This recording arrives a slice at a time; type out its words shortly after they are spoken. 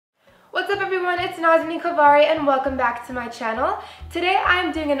What's up everyone, it's Nazanin Kavari and welcome back to my channel. Today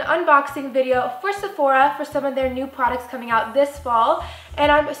I'm doing an unboxing video for Sephora for some of their new products coming out this fall,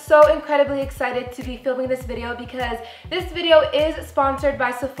 and I'm so incredibly excited to be filming this video because this video is sponsored by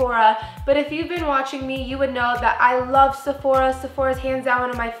Sephora. But if you've been watching me, you would know that I love Sephora. Sephora is hands down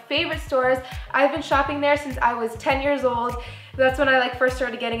one of my favorite stores. I've been shopping there since I was 10 years old. That's when I first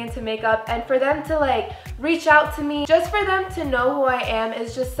started getting into makeup, and for them to reach out to me, just for them to know who I am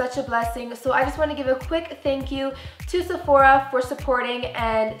is just such a blessing. So I just want to give a quick thank you to Sephora for supporting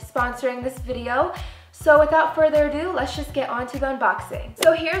and sponsoring this video. So without further ado, let's just get on to the unboxing.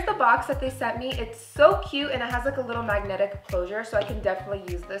 So here's the box that they sent me. It's so cute and it has a little magnetic closure, so I can definitely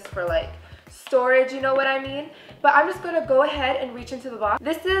use this for storage, you know what I mean? But I'm just gonna go ahead and reach into the box.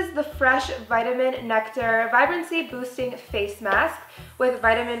 This is the Fresh Vitamin Nectar Vibrancy Boosting Face Mask with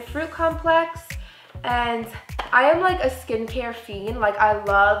Vitamin Fruit Complex. And I am a skincare fiend. I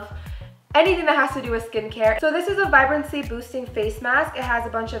love anything that has to do with skincare. So this is a vibrancy boosting face mask. It has a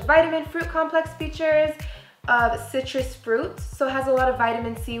bunch of vitamin fruit complex features of citrus fruits. So it has a lot of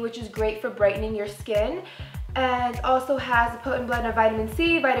vitamin C, which is great for brightening your skin. And also has a potent blend of vitamin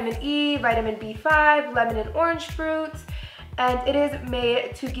C, vitamin E, vitamin B5, lemon and orange fruits. And it is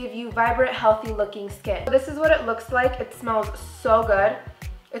made to give you vibrant, healthy looking skin. So this is what it looks like. It smells so good.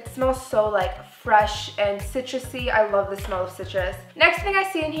 It smells so fresh and citrusy. I love the smell of citrus. Next thing I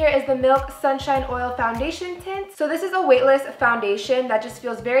see in here is the Milk Sunshine Oil Foundation Tint. So this is a weightless foundation that just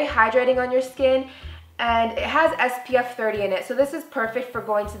feels very hydrating on your skin. And it has SPF 30 in it. So this is perfect for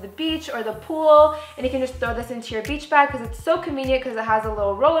going to the beach or the pool. And you can just throw this into your beach bag because it's so convenient because it has a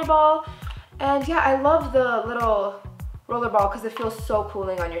little roller ball. And yeah, I love the little roller ball because it feels so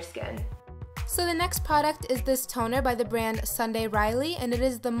cooling on your skin. So the next product is this toner by the brand Sunday Riley, and it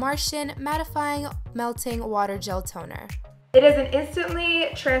is the Martian Mattifying Melting Water Gel Toner. It is an instantly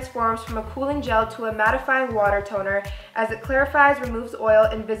transforms from a cooling gel to a mattifying water toner as it clarifies, removes oil,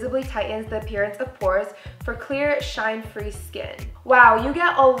 and visibly tightens the appearance of pores for clear, shine-free skin. Wow, you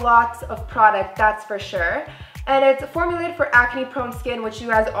get a lot of product, that's for sure. And it's formulated for acne-prone skin, which you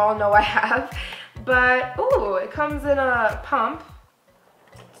guys all know I have. But, ooh, it comes in a pump.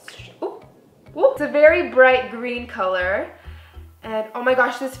 Ooh, it's a very bright green color. And oh my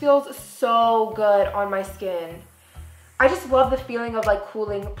gosh, this feels so good on my skin. I just love the feeling of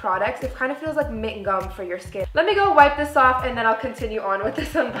cooling products. It kind of feels like mint gum for your skin. Let me go wipe this off and then I'll continue on with this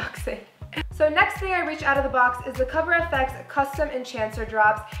unboxing. So next thing I reach out of the box is the Cover FX Custom Enchanter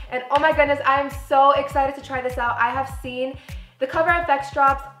Drops. And oh my goodness, I am so excited to try this out. I have seen the Cover FX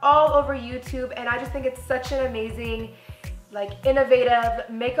drops all over YouTube, and I just think it's such an amazing innovative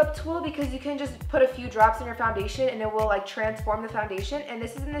makeup tool because you can just put a few drops in your foundation and it will transform the foundation. And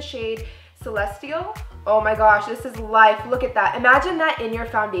this is in the shade Celestial. Oh my gosh, this is life. Look at that. Imagine that in your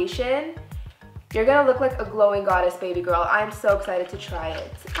foundation. You're gonna look like a glowing goddess, baby girl. I'm so excited to try it.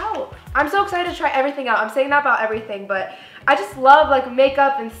 Ow. I'm so excited to try everything out. I'm saying that about everything, but I just love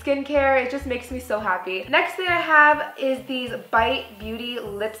makeup and skincare. It just makes me so happy. Next thing I have is these Bite Beauty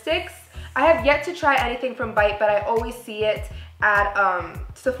lipsticks. I have yet to try anything from Bite, but I always see it at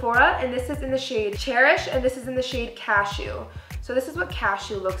Sephora, and this is in the shade Cherish, and this is in the shade Cashew. So this is what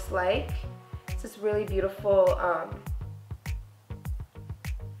Cashew looks like. It's this really beautiful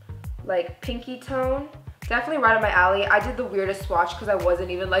pinky tone. Definitely right up my alley. I did the weirdest swatch because I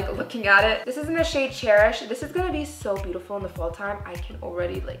wasn't even looking at it. This is in the shade Cherish. This is gonna be so beautiful in the fall time. I can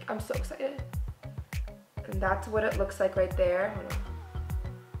already I'm so excited. And that's what it looks like right there. Hold on.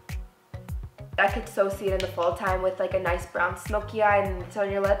 I could so see it in the fall time with a nice brown smoky eye and it's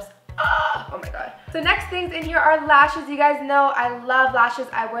on your lips. Oh my god. So next things in here are lashes. You guys know I love lashes.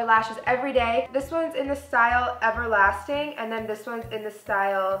 I wear lashes every day. This one's in the style Everlasting, and then this one's in the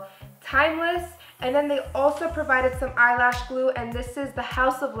style Timeless. And then they also provided some eyelash glue, and this is the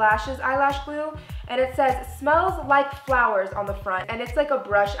House of Lashes eyelash glue, and it says smells like flowers on the front, and it's a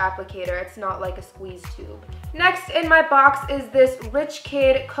brush applicator. It's not a squeeze tube. Next in my box is this Rich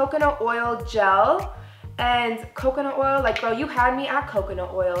Kid Coconut Oil Gel. And coconut oil, bro, you had me at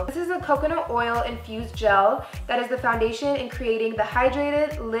coconut oil. This is a coconut oil infused gel that is the foundation in creating the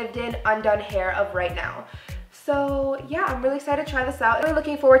hydrated, lived-in, undone hair of right now. So yeah, I'm really excited to try this out. I'm really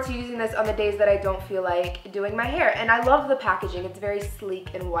looking forward to using this on the days that I don't feel like doing my hair. And I love the packaging. It's very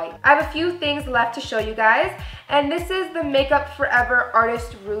sleek and white. I have a few things left to show you guys. And this is the Makeup Forever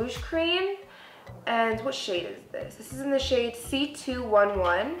Artist Rouge Cream. And what shade is this? This is in the shade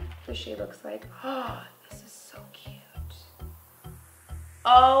C211. The shade looks like. Oh, this is so cute.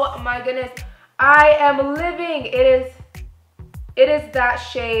 Oh my goodness. I am living. It is that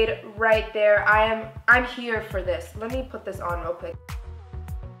shade right there. I'm here for this. Let me put this on real quick.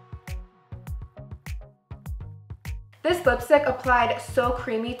 This lipstick applied so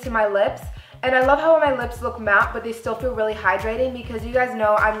creamy to my lips. And I love how my lips look matte, but they still feel really hydrating because you guys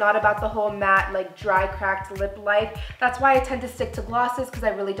know I'm not about the whole matte, like dry, cracked lip life. That's why I tend to stick to glosses because I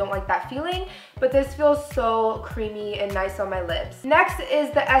really don't like that feeling. But this feels so creamy and nice on my lips. Next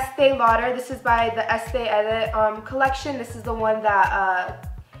is the Estee Lauder. This is by the Estee Edit collection. This is the one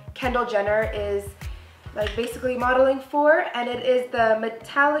that Kendall Jenner is like basically modeling for, and it is the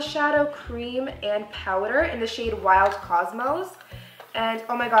Metallic Shadow Cream and Powder in the shade Wild Cosmos. And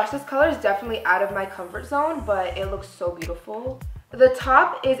oh my gosh, this color is definitely out of my comfort zone, but it looks so beautiful. The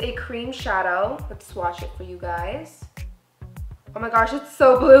top is a cream shadow. Let's swatch it for you guys. Oh my gosh, it's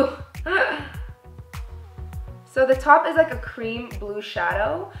so blue. So the top is like a cream blue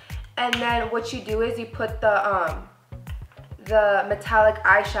shadow, and then what you do is you put the metallic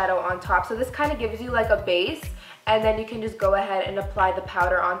eyeshadow on top. So this kind of gives you like a base, and then you can just go ahead and apply the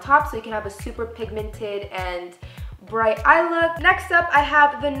powder on top so you can have a super pigmented and bright eye look. Next up, I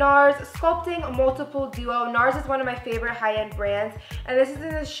have the NARS Sculpting Multiple Duo. NARS is one of my favorite high-end brands, and this is in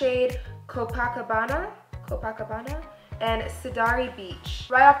the shade Copacabana and Sidari Beach.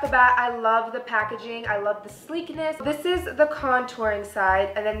 Right off the bat, I love the packaging. I love the sleekness. This is the contouring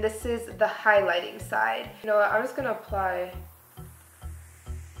side, and then this is the highlighting side. You know what, I'm just gonna apply.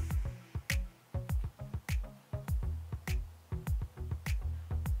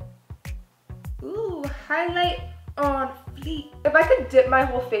 Ooh, highlight on fleek. If I could dip my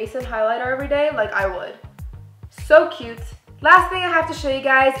whole face in highlighter every day, like I would. So cute. Last thing I have to show you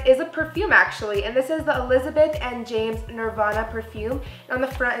guys is a perfume actually, and this is the Elizabeth and James Nirvana perfume. And on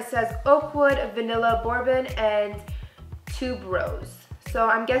the front it says Oakwood, Vanilla Bourbon, and Tuberose. So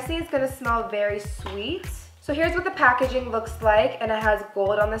I'm guessing it's gonna smell very sweet. So here's what the packaging looks like, and it has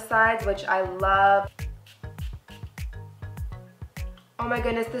gold on the sides, which I love. Oh my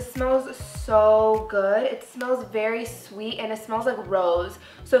goodness, this smells so good. It smells very sweet, and it smells like rose.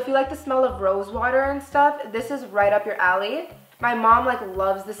 So if you like the smell of rose water and stuff, this is right up your alley. My mom like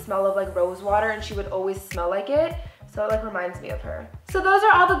loves the smell of like rose water, and she would always smell like it. So it like reminds me of her. So those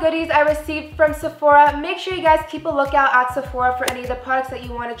are all the goodies I received from Sephora. Make sure you guys keep a lookout at Sephora for any of the products that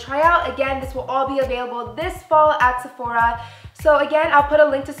you want to try out. Again, this will all be available this fall at Sephora. So again, I'll put a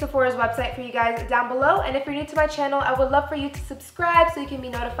link to Sephora's website for you guys down below. And if you're new to my channel, I would love for you to subscribe so you can be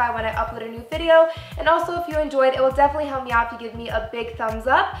notified when I upload a new video. And also, if you enjoyed, it will definitely help me out if you give me a big thumbs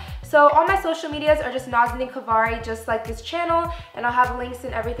up. So all my social medias are just Nazanin Kavari, just like this channel. And I'll have links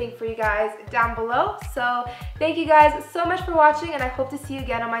and everything for you guys down below. So thank you guys so much for watching, and I hope to see you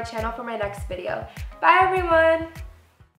again on my channel for my next video. Bye everyone!